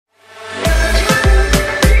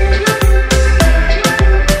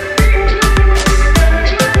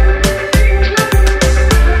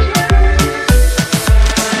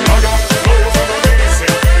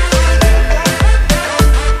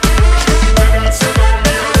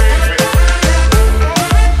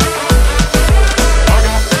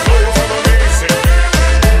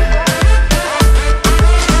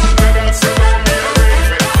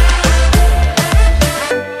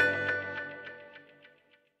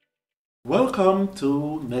Welcome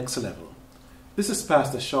to Next Level. This is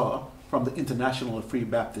Pastor Shaw from the International Free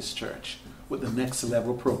Baptist Church with the Next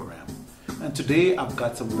Level program. And today I've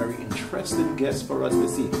got some very interesting guests for us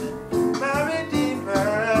this evening. My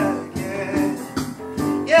Redeemer, yeah.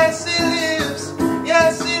 Yes,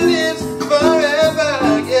 He lives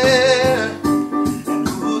forever, yeah. And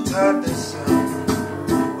who taught the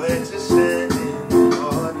sun where to stand in the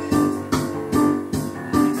morning?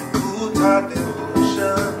 And who taught the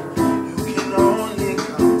ocean you can only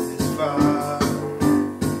come this far?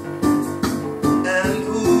 And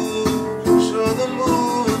who showed the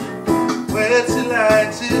moon where to lie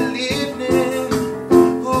till evening?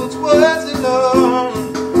 Whose words alone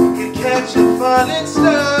can catch a falling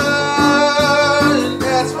star? And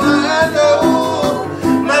that's why I know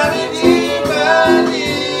my Redeemer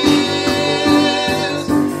lives.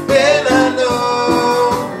 And I know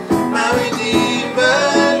my Redeemer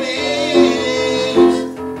lives.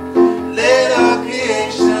 Let all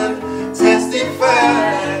creation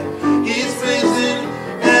testify He's risen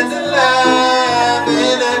and alive.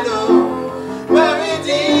 And I know my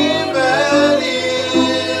Redeemer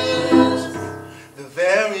lives. The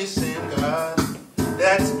very same God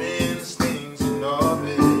that's been stings in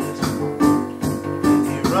orbit.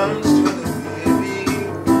 He runs to the weary,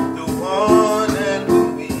 the worn and the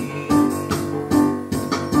weak.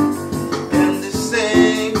 And the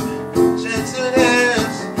same gentle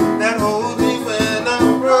hands that hold me when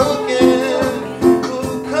I'm broken,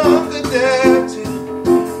 who conquered death to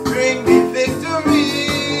bring me victory.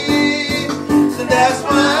 So that's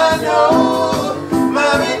why I know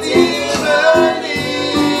my Redeemer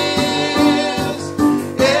lives.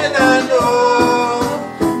 And I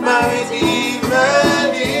know my Redeemer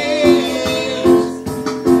lives.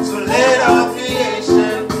 So let all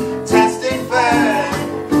creation testify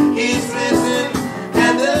He's risen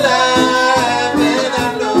and alive. And I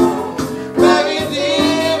know my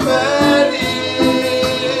Redeemer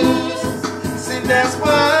lives. See, that's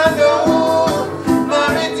why I know my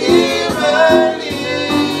Redeemer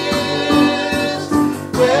lives.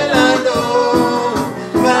 Well, I know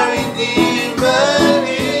my Redeemer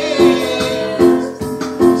lives.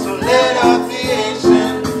 So let all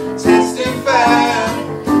creation testify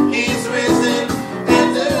He's risen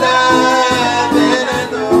and alive. And I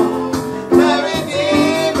know my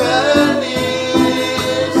Redeemer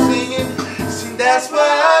lives. Sing it, sing, that's why I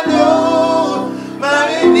know my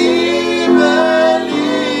Redeemer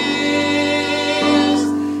lives.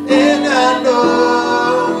 And I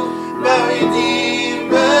know my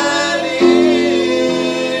Redeemer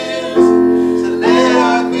lives. So let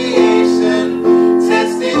all creation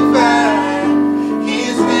testify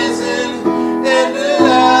He's risen and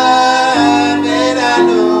alive. And I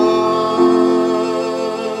know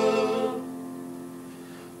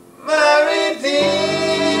my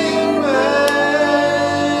Redeemer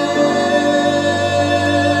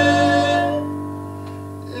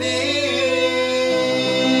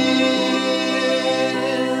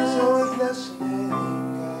lives. Oh, bless your name,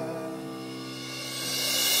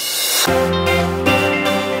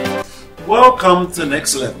 God. Welcome to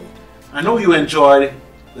Next Level. I know you enjoyed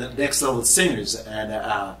the Next Level singers,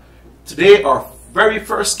 and today our very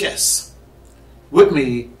first guest with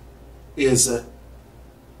me is the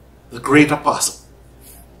great apostle.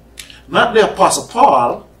 Not the Apostle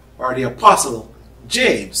Paul or the Apostle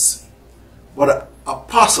James, but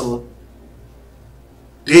Apostle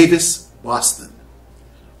Davis Boston.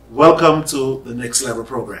 Welcome to the Next Level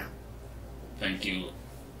program. Thank you,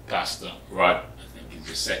 Pastor Rod. I think it's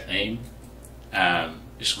your set name.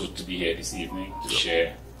 It's good to be here this evening to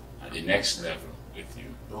share at the next level with you.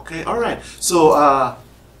 Okay, all right. So,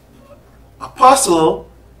 Apostle,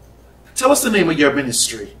 tell us the name of your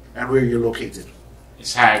ministry and where you're located.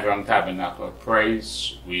 It's High Ground Tabernacle of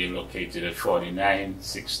Praise. We are located at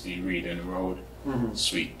 4960 Reading Road,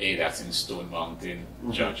 Suite A. That's in Stone Mountain,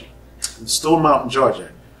 Georgia. In Stone Mountain,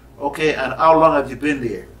 Georgia. Okay, and how long have you been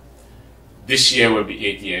there? This year will be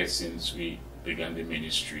 8 years since we began the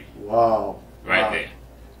ministry. Wow. Right Wow. there.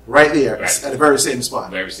 Right there, Right. at the very same spot.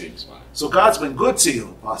 Very same spot. So God's been good to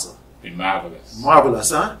you, Apostle. Been marvelous. Marvelous,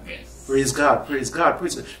 huh? Yes. Praise God, praise God,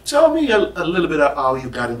 praise God. Tell me a little bit of how you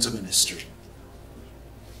got into ministry.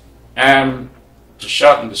 To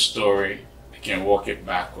shorten the story, I can walk it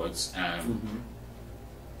backwards.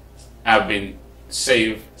 I've been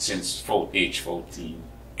saved since age 14.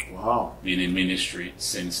 Wow. Been in ministry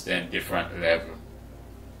since then, different level.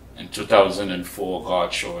 In 2004,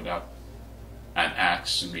 God showed up and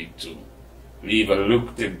asked me to leave a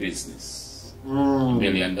lucrative business, $1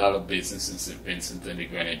 million business in St. Vincent and the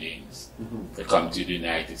Grenadines, to come to the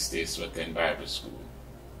United States to attend Bible school.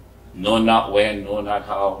 Know not when, know not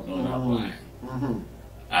how, know not why.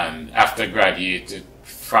 And after graduated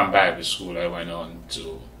from Bible school, I went on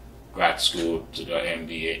to grad school to the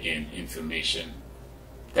MBA in information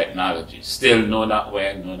technology. Still know not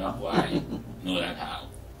when, know not why, know not how.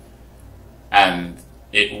 And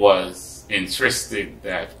it was interesting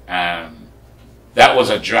that that was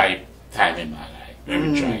a dry time in my life,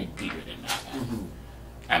 very dry period in my life.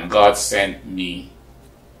 And God sent me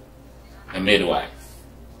a midwife.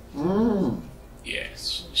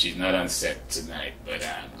 Yes, she's not on set tonight, but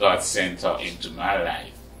God sent her into my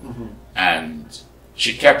life. And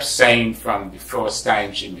she kept saying from the first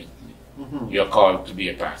time she met me, you're called to be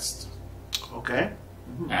a pastor. Okay.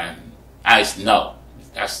 And I said, no,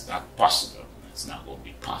 that's not possible. That's not going to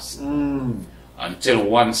be possible. Until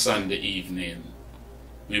one Sunday evening,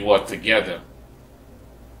 we were together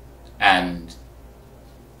and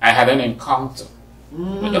I had an encounter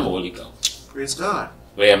with the Holy Ghost. Praise God.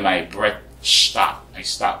 Where my breath stopped. I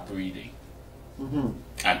stopped breathing.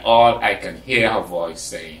 And all I can hear her voice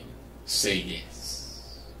saying, say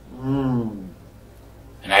yes. And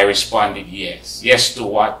I responded yes. Yes to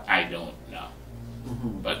what? I don't know.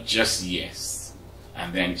 But just yes.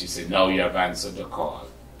 And then she said, now you have answered the call.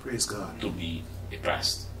 Praise God. To be a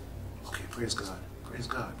pastor. Okay, praise God. Praise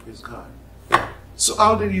God. Praise God. So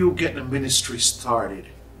how did you get the ministry started?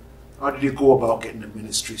 How did you go about getting the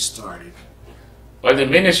ministry started? Well, the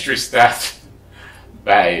ministry started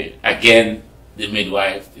by, again, the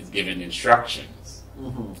midwife is giving instructions.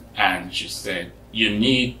 And she said, you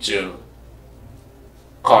need to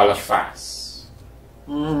call a fast.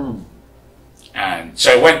 And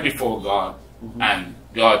so I went before God, and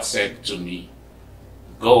God said to me,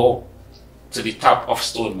 go to the top of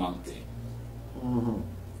Stone Mountain.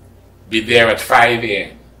 Be there at 5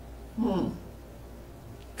 a.m.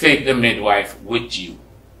 Take the midwife with you.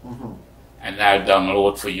 And I'll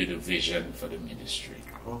download for you the vision for the ministry.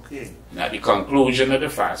 Okay. And at the conclusion of the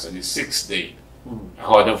fast, on the 6th day, I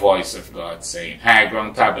heard the voice of God saying, High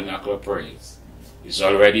Ground Tabernacle of Praise is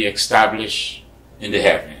already established in the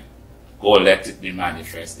heaven. Go let it be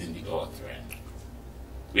manifest in the earth realm.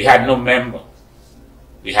 We had no member.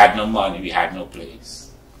 We had no money. We had no place.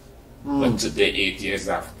 But today, 8 years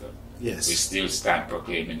after, we still stand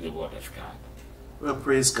proclaiming the word of God. Well,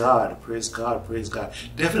 praise God, praise God, praise God.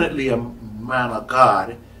 Definitely a man of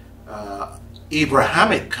God,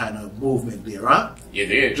 Abrahamic kind of movement there, huh?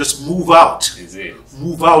 It is. Just move out. It is.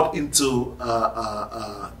 Move out into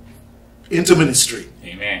ministry.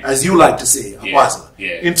 Amen. As you like to say, Apostle.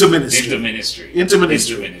 Yeah. Into ministry. Into ministry. Into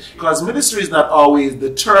ministry. Because ministry is not always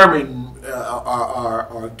determined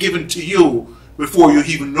or given to you before you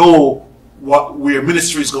even know where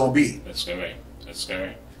ministry is going to be. That's correct. That's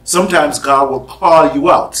correct. Sometimes God will call you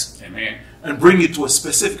out. Amen. And bring you to a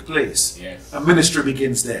specific place. Yes. And ministry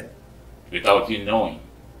begins then. Without you knowing.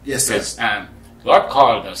 Yes, sir. Because God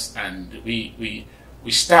called us and we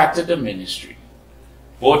started the ministry.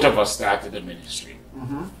 Both of us started the ministry.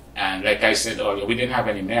 And like I said earlier, we didn't have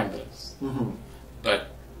any members. But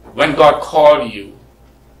when God called you,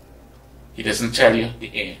 He doesn't tell you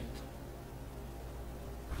the end.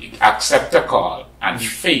 You accept the call and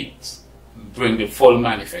faith bring the full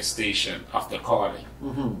manifestation of the calling.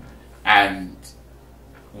 And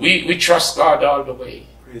we trust God all the way.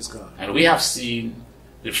 Praise God. And we have seen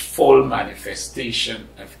the full manifestation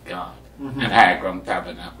of God and High Ground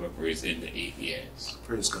Tabernacle of Praise in the 8 years.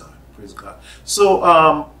 Praise God. Praise God.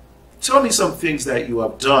 So tell me some things that you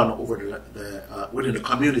have done over within the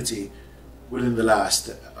community within the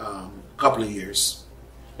last couple of years.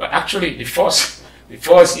 But actually, the first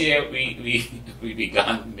year we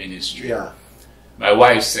began ministry, my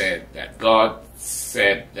wife said that God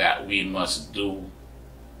said that we must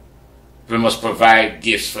provide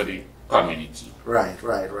gifts for the community. Right.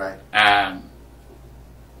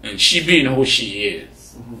 And she being who she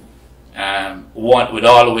is, would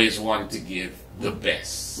always want to give the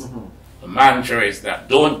best. The mantra is that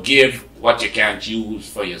don't give what you can't use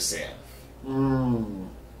for yourself.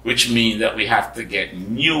 Which means that we have to get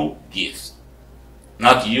new gifts.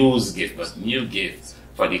 Not used gifts, but new gifts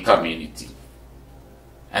for the community.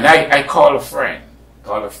 And I called a friend,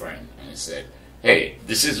 and I said, hey,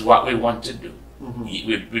 this is what we want to do.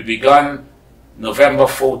 We began November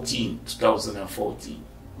 14, 2014.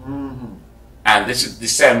 And this is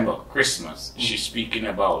December, Christmas. She's speaking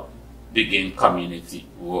about begin community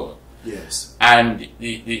work. Yes. And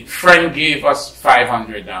the friend gave us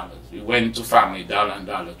 $500. We went to Family Dollar and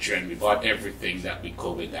Dollar Tree and we bought everything that we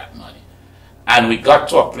could with that money. And we got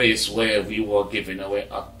to a place where we were giving away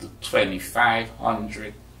up to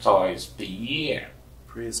 2,500 toys per year.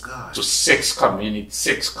 Praise God. To 6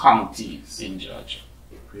 counties in Georgia.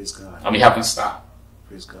 Praise God. And we haven't stopped.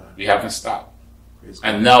 Praise God. We haven't stopped. Praise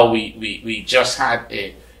God. And now we just had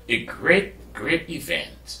a great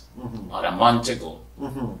event about a month ago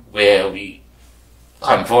where we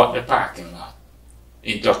convert the parking lot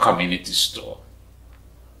into a community store.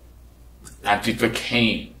 And people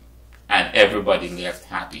came and everybody left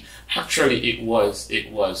happy. Actually, it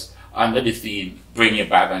was under the theme, bring your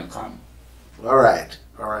bag and come. All right.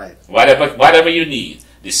 All right. Whatever you need,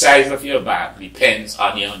 the size of your bag depends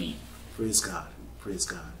on your need. Praise God. Praise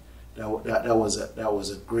God. That was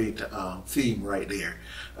a great theme right there.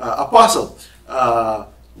 Apostle,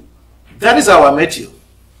 that is how I met you.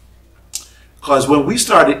 Because when we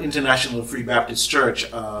started International Free Baptist Church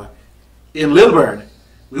in Lilburn,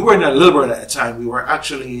 we weren't at Lilburn at the time. We were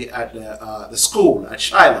actually at the school at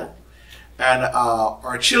Shiloh. And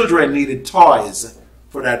our children needed toys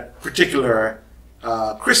for that particular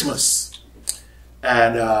Christmas.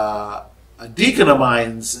 And a deacon of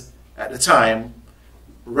mine at the time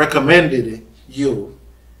recommended you.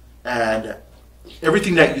 And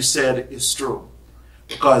everything that you said is true.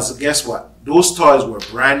 Because guess what? Those toys were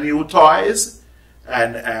brand new toys.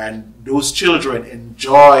 And those children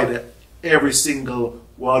enjoyed every single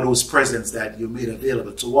one of those presents that you made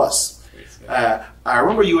available to us. I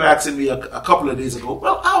remember you asking me a couple of days ago,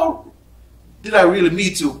 well, how did I really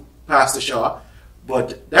meet you, Pastor Shaw?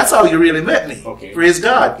 But that's how you really met me. Okay. Praise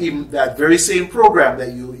God. Even that very same program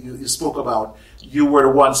that you spoke about, you were the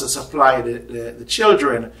ones that supplied the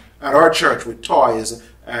children at our church with toys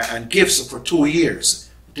and gifts for 2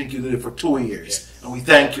 years. I think you did it for 2 years. Yes. And we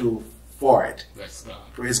thank you for it. That's God.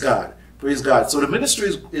 Praise God. Praise God. So the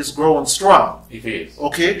ministry is growing strong. It is.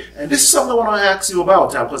 Okay? And this is something I want to ask you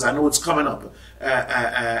about, because I know it's coming up.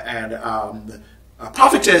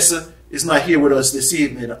 Prophetess is not here with us this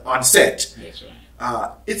evening on set. That's right.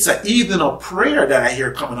 It's an evening of prayer that I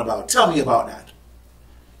hear coming about. Tell me about that.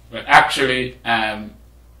 But actually,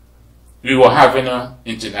 we were having an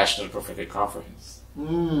international prophetic conference.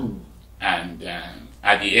 And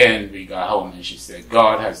at the end, we got home and she said,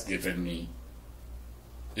 God has given me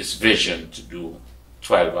this vision to do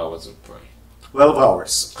 12 hours of prayer. 12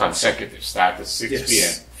 hours. Consecutive. Start at 6 Yes.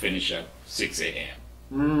 p.m., finish at 6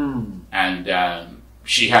 a.m. And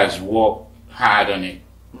she has worked hard on it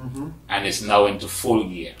and is now into full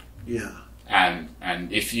gear. Yeah. And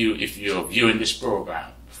if you're viewing this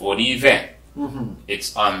program for the event,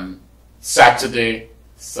 it's on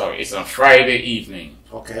it's on Friday evening,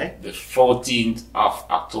 Okay. the 14th of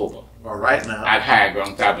October All right now. at High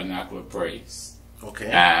Ground Tabernacle of Praise.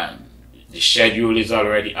 Okay. The schedule is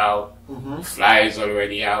already out, the flyer is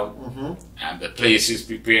already out, and the place is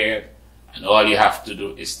prepared, and all you have to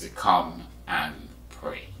do is to come and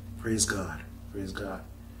pray. Praise God. Praise God.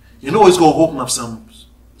 You know it's going to open up some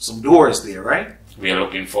doors there, right? We are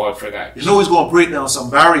looking forward for that. You know it's going to break down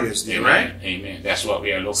some barriers there, Amen. right? Amen. That's what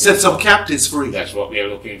we are looking Set for. some captives free. That's what we are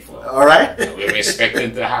looking for. All right? We're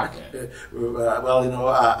expecting to happen. Well, you know,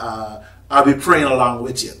 I'll be praying along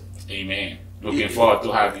with you. Amen. Looking forward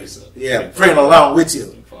to having you, sir. Yeah, praying along with you.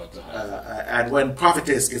 Looking forward to having you. And when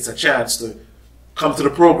Prophetess gets a chance to come to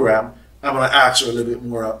the program, I'm going to ask her a little bit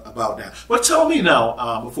more about that. But tell me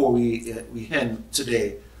now, before we end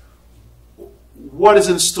today, what is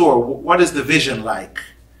in store? What is the vision like?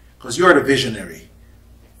 Because you're the visionary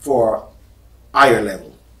for higher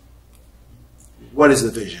level. What is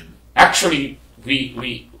the vision? Actually,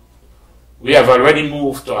 we have already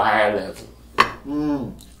moved to a higher level.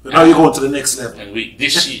 But now you're going to the next level. And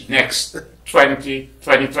next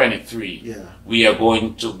 2023, we are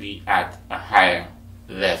going to be at a higher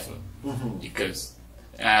level. Because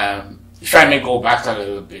if I may go back a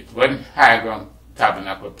little bit, when High Ground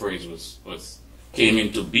Tabernacle of Praise came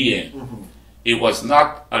into being, it was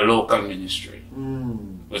not a local ministry.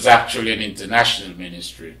 It was actually an international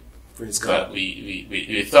ministry. Praise God. But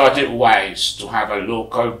we thought it wise to have a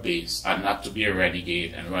local base and not to be a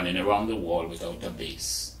renegade and running around the world without a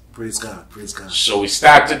base. Praise God. Praise God. So we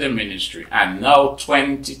started the ministry, and now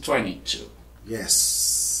 2022,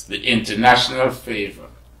 Yes. the international favor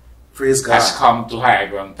Praise God. has come to High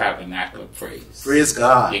Ground Tabernacle of Praise. Praise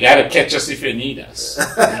God. You gotta catch us if you need us,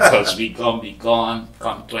 because we gonna be gone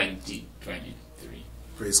come 2023.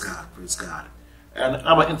 Praise God. Praise God. And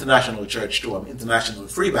I'm an international church too. I'm International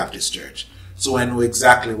Free Baptist Church. So I know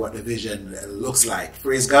exactly what the vision looks like.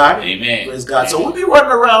 Praise God. Amen. Praise God. Amen. So we'll be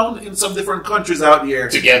running around in some different countries out here.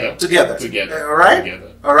 Together. All right?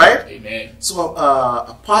 Together. All right? Amen. So,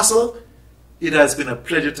 Apostle, it has been a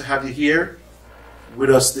pleasure to have you here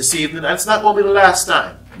with us this evening. And it's not going to be the last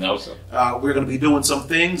time. No, sir. We're going to be doing some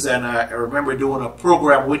things. And I remember doing a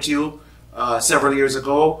program with you several years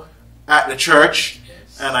ago at the church.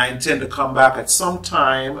 Yes. And I intend to come back at some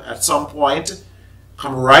time, at some point,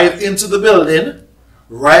 come right into the building,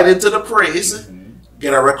 right into the praise,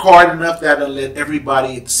 get a recording of that, and let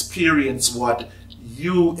everybody experience what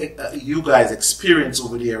you guys experience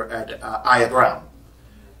over there at Aya Brown.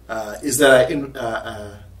 Is that an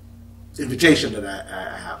invitation that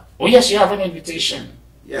I have? Oh yes, you have an invitation.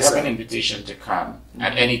 Yes, you have an invitation to come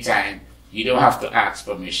at any time. You don't have to ask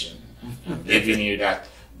permission. I'm giving you that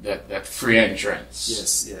free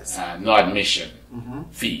entrance. Yes. No admission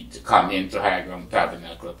fee to come into High Ground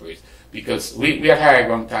Tabernacle Praise. Because we at High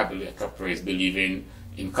Ground Tabernacle Praise believe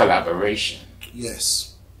in collaboration.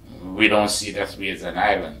 Yes. We don't see that we as an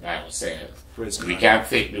island by ourselves. We can't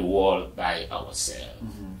take the world by ourselves.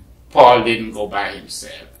 Paul didn't go by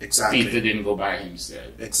himself. Exactly. Peter didn't go by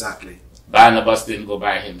himself. Exactly. Barnabas didn't go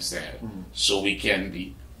by himself. So we can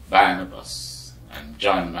be Barnabas and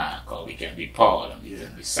John Mark, or we can be Paul and we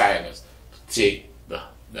can be Silas, to take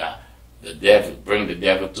the devil, bring the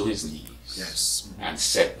devil to his knees. Yes. And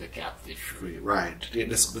set the captive free. Right. Take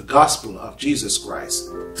the gospel of Jesus Christ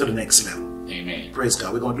to the next level. Amen. Praise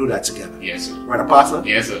God. We're going to do that together. Yes, sir. Right, Apostle?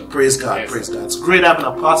 Yes, sir. Praise God. Yes, praise sir. God. It's great having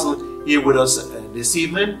an Apostle here with us this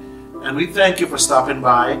evening. And we thank you for stopping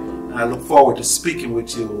by. And I look forward to speaking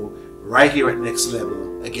with you right here at Next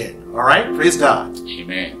Level again. All right? Praise God.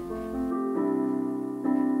 Amen.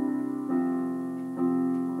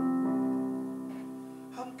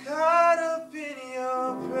 I'm caught up in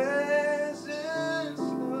your presence,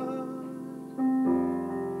 Lord.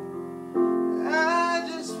 I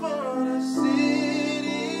just wanna sit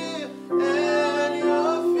here at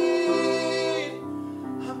your feet.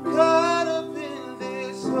 I'm caught up in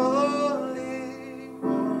this holy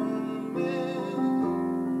moment.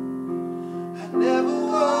 I never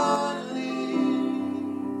wanna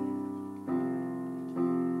leave.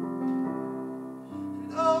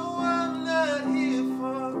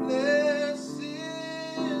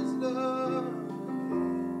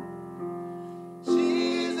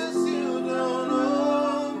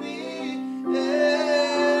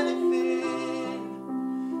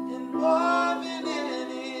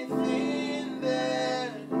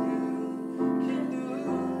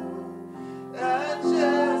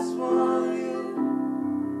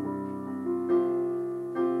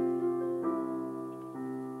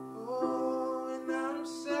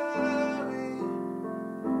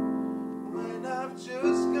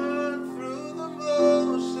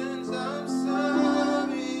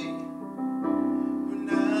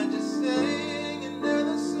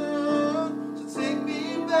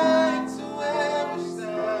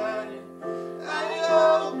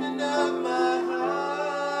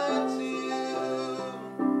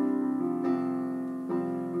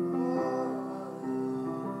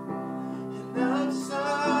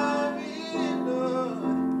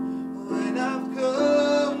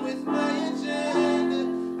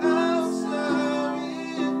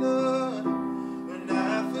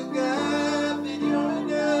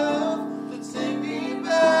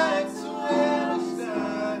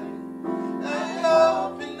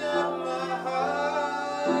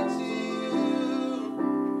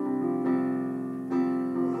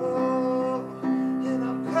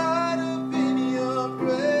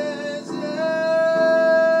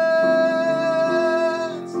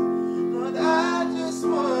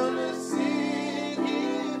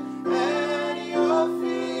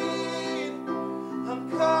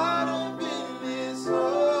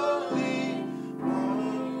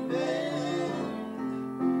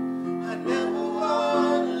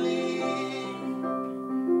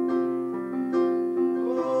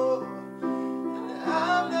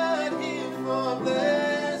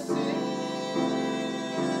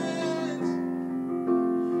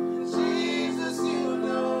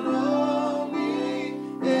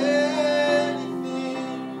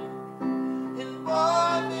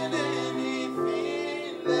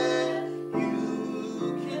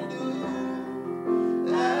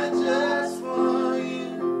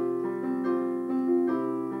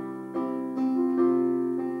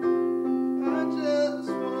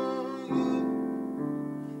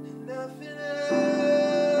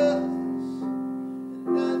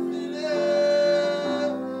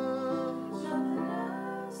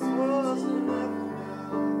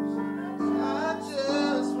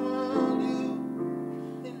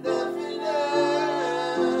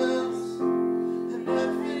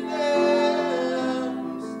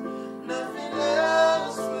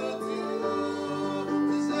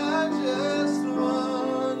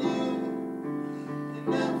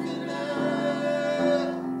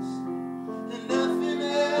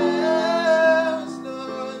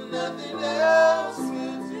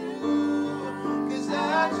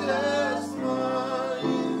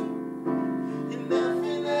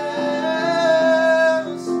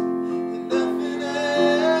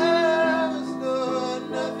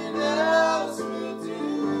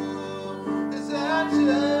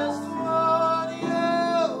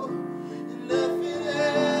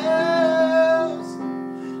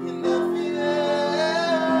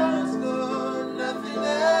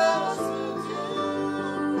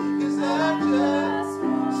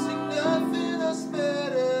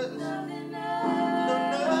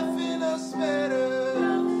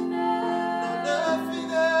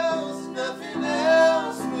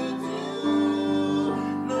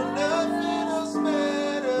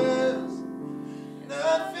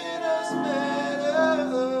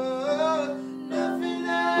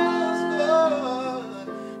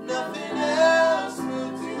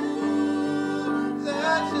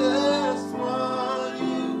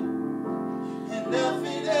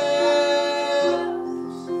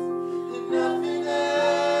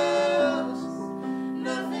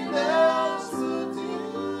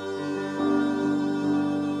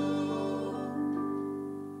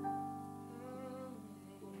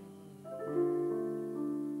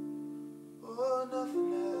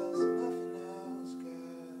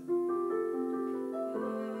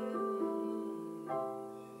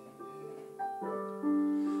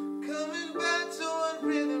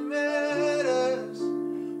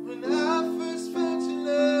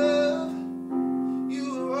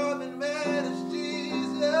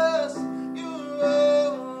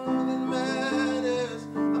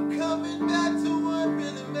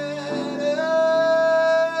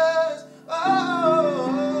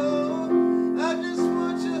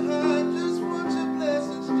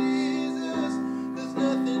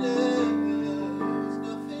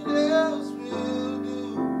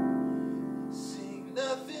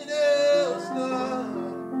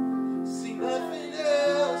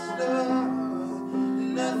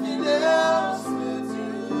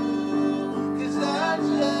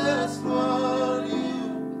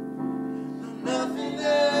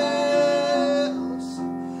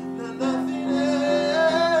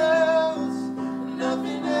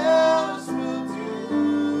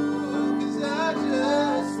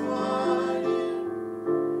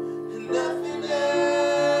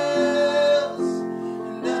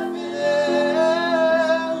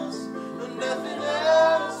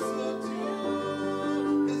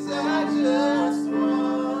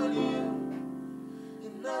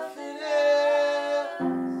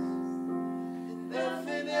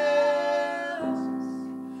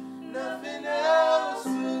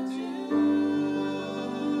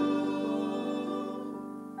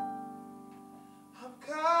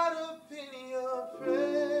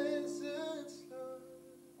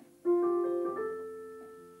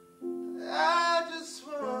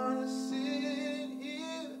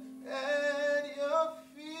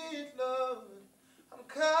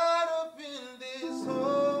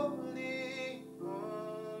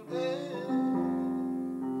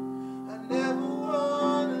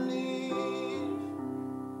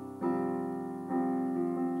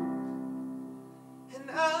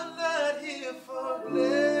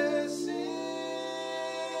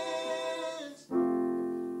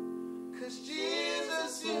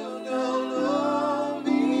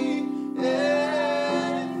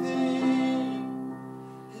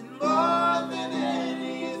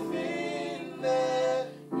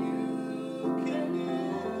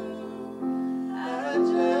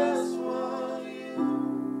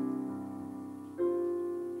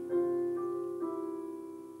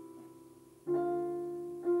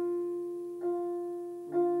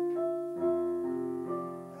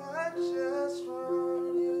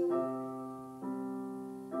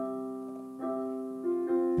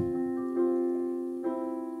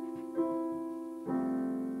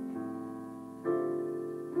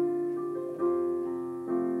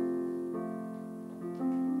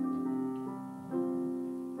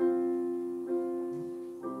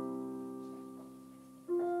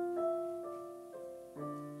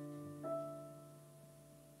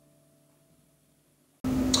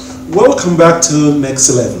 Welcome back to Next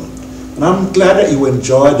Level. And I'm glad that you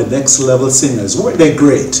enjoyed the Next Level singers. Weren't they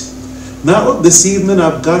great? Now, this evening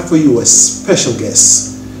I've got for you a special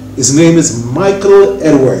guest. His name is Michael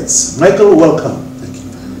Edwards. Michael, welcome. Thank you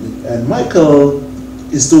for having me. And Michael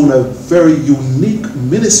is doing a very unique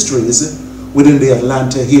ministries within the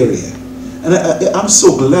Atlanta area. And I'm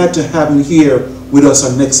so glad to have him here with us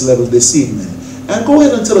on Next Level this evening. And go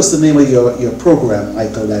ahead and tell us the name of your program,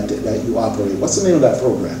 Michael, that you operate. What's the name of that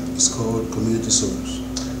program? It's called Community Souls.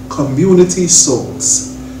 Community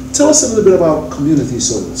Souls. Tell us a little bit about Community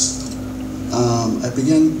Souls. I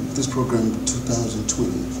began this program in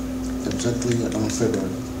 2020, exactly around February.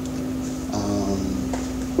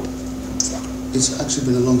 It's actually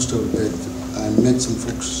been a long story, but I met some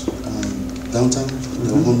folks downtown.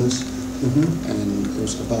 They were homeless, and it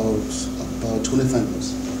was about 20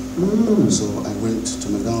 families. So I went to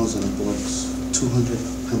McDonald's and I bought 200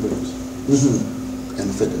 hamburgers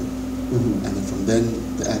and fed them. And then from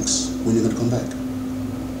then they asked, when are you going to come back?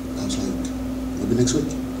 I was like, maybe next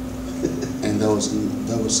week. And that was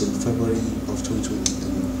in February of 2020.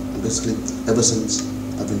 And basically ever since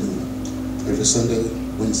I've been doing it. Every Sunday,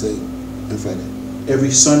 Wednesday, and Friday.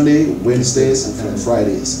 Every Sunday, Wednesdays, and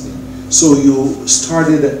Fridays. So you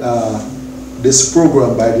started this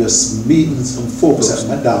program by just meeting some folks at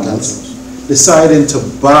McDonald's, deciding to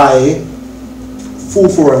buy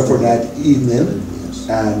food for them for that evening,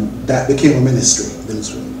 and that became a ministry.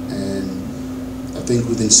 And I think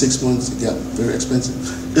within 6 months it got very expensive.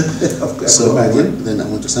 So then I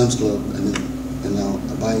went to Sam's Club, and now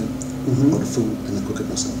I buy all the food and I cook it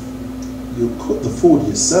myself. You cook the food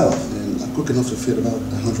yourself? And I cook enough to feed about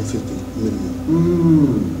 150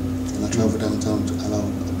 minimum. And I travel downtown to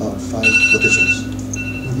about 5 locations,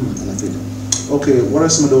 and I feed them. Okay, what are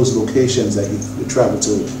some of those locations that you travel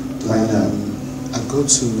to right now? I go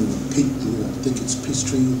to I think it's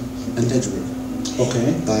Peachtree and Edgewood.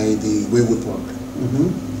 Okay. By the Waywood Park.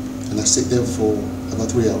 And I sit there for about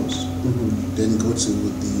 3 hours. Then go to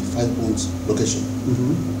the 5 Points location.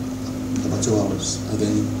 About 2 hours. And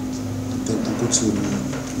then I go to,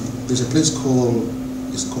 there's a place called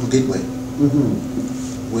Gateway.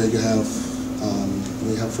 Where you have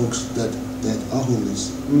folks that are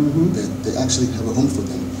homeless, that they actually have a home for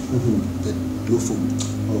them, that no food.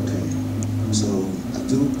 Okay. So I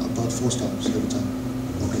do about 4 stops every time.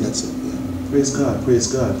 Okay, that's it. Yeah. Praise God, praise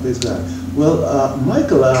God, praise God. Well,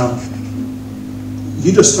 Michael,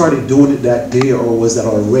 you just started doing it that day, or was that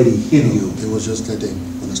already in you? It was just that day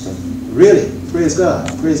when I started. Really? Praise God,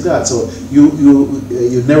 praise God. So you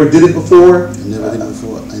never did it before? I never did it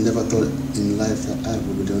before. I never thought in life that I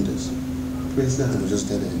would be doing this. Praise God. It was just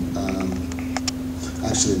that day.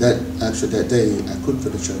 Actually that day I cooked for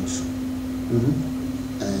the church,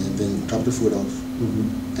 and then dropped the food off,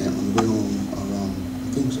 and on the way home around,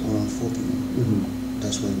 I think it was around 4 p.m.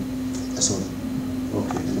 That's when I saw them.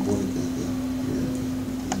 Okay. And I bought it there. Yeah.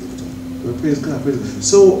 And I gave it to them. Well, praise God, praise God.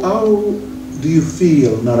 So how do you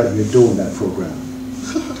feel now that you're doing that program?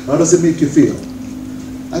 How does it make you feel?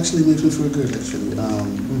 Actually, it makes me feel good. Actually,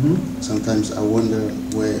 sometimes I wonder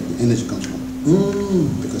where the energy comes from.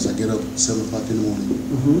 Because I get up 7 o'clock in the morning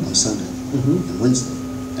on Sunday and Wednesday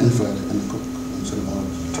and Friday, and I cook until about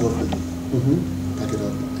 12 midnight. Pack it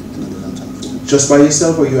up and I go downtown. Just by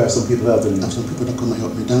yourself, or you have some people helping you? I have some people that come and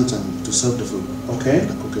help me downtown to serve the food. Okay.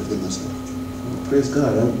 And I cook everything myself. Oh, praise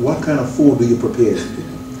God. And what kind of food do you prepare?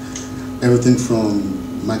 Everything from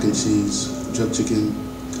mac and cheese, jerk chicken,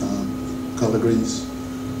 collard greens,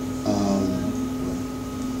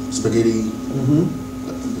 spaghetti,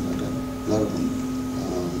 a lot of them.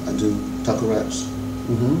 I do taco wraps.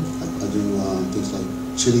 I do things like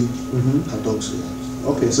chili, hot dogs. Yeah.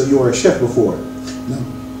 Okay, so you were a chef before? No.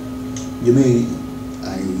 You mean?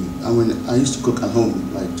 I used to cook at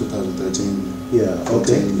home, like 2013. Yeah.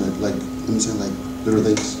 14, okay. Like little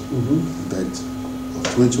things. But of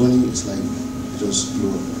 2020, it's like it just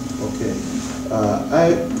blew up. Okay.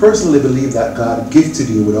 I personally believe that God gifted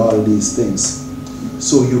you with all of these things,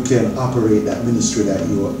 so you can operate that ministry that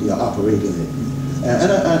you're operating in.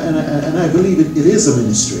 And I believe it is a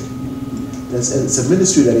ministry. It's a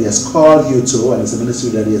ministry that He has called you to, and it's a ministry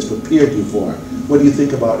that He has prepared you for. What do you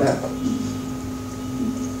think about that?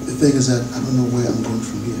 The thing is that I don't know where I'm going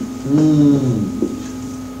from here.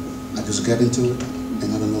 I just got into it,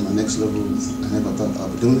 and I don't know my next level. I never thought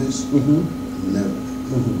I'd be doing this. Never.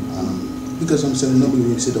 Because I'm saying, normally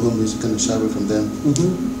when you see the homeless, you kind of shy away from them.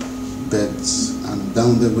 But I'm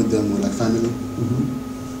down there with them, we're like family.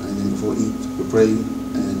 And then before we eat, we pray,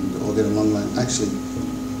 and all get along. Like, actually,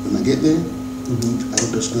 when I get there, I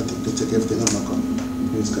don't touch nothing. They take everything out of my car.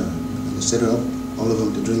 Praise God. And I set it up, all of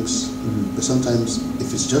them the drinks. But sometimes,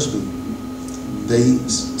 if it's just me, they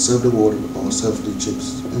serve the water or serve the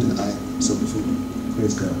chips, and then I serve the food.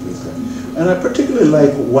 Praise God, praise God. And I particularly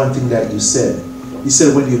like one thing that you said. You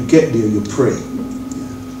said when you get there, you pray. Yeah.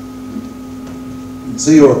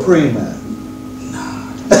 So you're a praying man.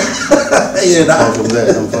 Yeah, far from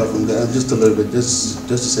that. I'm far from that. I'm just a little bit, just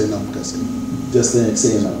to say enough. That's it. Just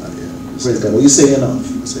say enough. Yeah. Praise God. Well, you say enough.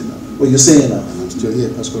 I say enough. Well, you say enough. And I'm still here,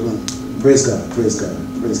 Pastor Ron. Praise God, praise God,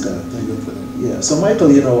 praise God. Thank God for that. Yeah. So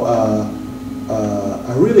Michael, you know,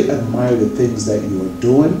 I really admire the things that you are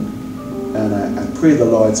doing, and I pray the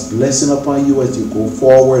Lord's blessing upon you as you go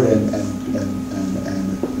forward and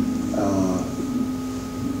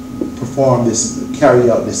perform this, carry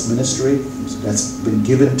out this ministry that's been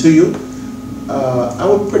given to you. I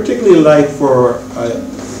would particularly like for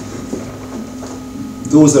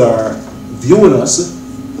those that are viewing us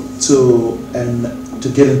to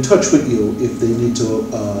get in touch with you if they need to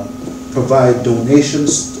provide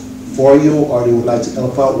donations for you, or they would like to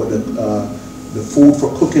help out with the food for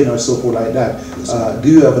cooking or so forth like that. Do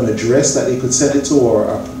you have an address that they could send it to, or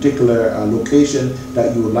a particular location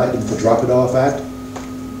that you would like them to drop it off at?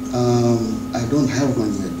 I don't have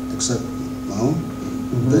one yet, except my home.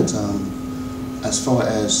 But as far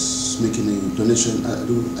as making a donation, I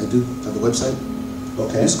do have a website.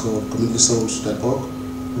 Okay. It's called communitysouls.org.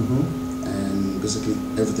 And basically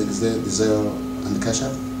everything is there, the Zelle and the Cash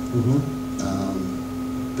App.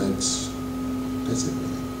 That's it.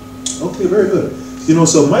 Okay, very good. You know,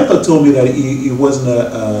 so Michael told me that he wasn't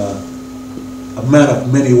a man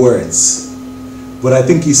of many words, but I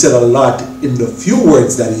think he said a lot in the few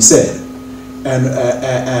words that he said. And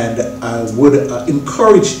I would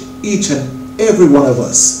encourage each and every one of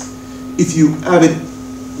us, if you have it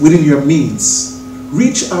within your means,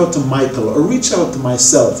 reach out to Michael or reach out to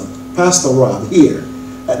myself, Pastor Rob, here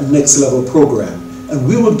at Next Level Program, and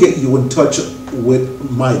we will get you in touch with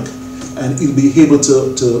Mike, and he'll be able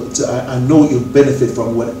to I know you'll benefit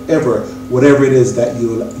from whatever it is that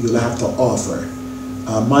you'll have to offer.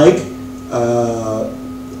 Mike,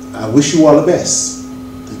 I wish you all the best.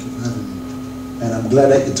 Thank you for having me. And I'm glad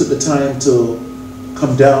that you took the time to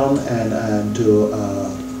come down and to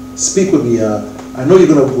speak with me. I know you're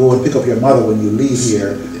going to go and pick up your mother when you leave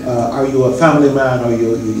here. Are you a family man, or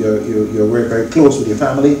you're very, very close with your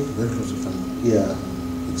family? Very close to family. Yeah.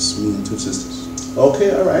 It's me and two sisters.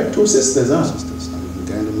 Okay, all right, two sisters, huh? Two sisters. I'm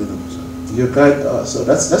the guy in the middle. So. You're guy. So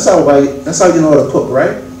that's how you know how to cook,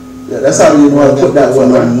 right? Yeah, that's how you know how to cook that one,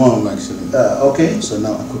 for right? my mom, actually. Okay. So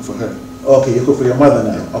now I cook for her. Okay, you cook for your mother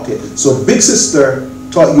now. Okay. So big sister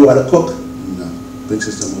taught you how to cook? No. Big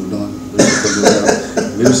sister moved on. Big sister moved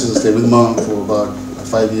on. Little sister stayed with mom for about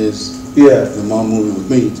 5 years. Yeah. The mom moving with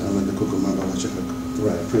me. I went to cook with my mom. She cook.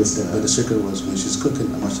 Right. Praise God. But the secret was when she's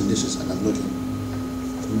cooking, I'm washing dishes and I'm looking.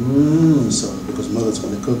 So because mothers,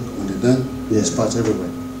 when they cook, when they're done, there's spots everywhere.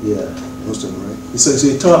 Yeah. Most of them, right? So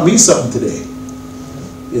you taught me something today.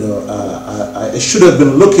 You know, I should have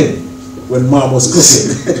been looking when mom was cooking.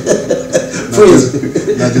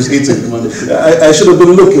 not just eating. I should have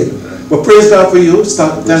been looking. Right. But praise God for you.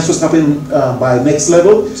 Thanks for stopping by Next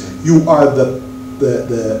Level. You are the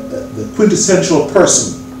quintessential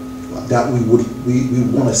person that we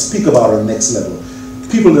want to speak about on Next Level.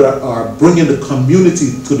 People that are bringing the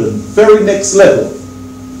community to the very next level,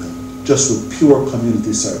 just with pure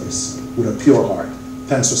community service, with a pure heart.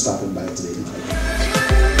 Thanks for stopping by today.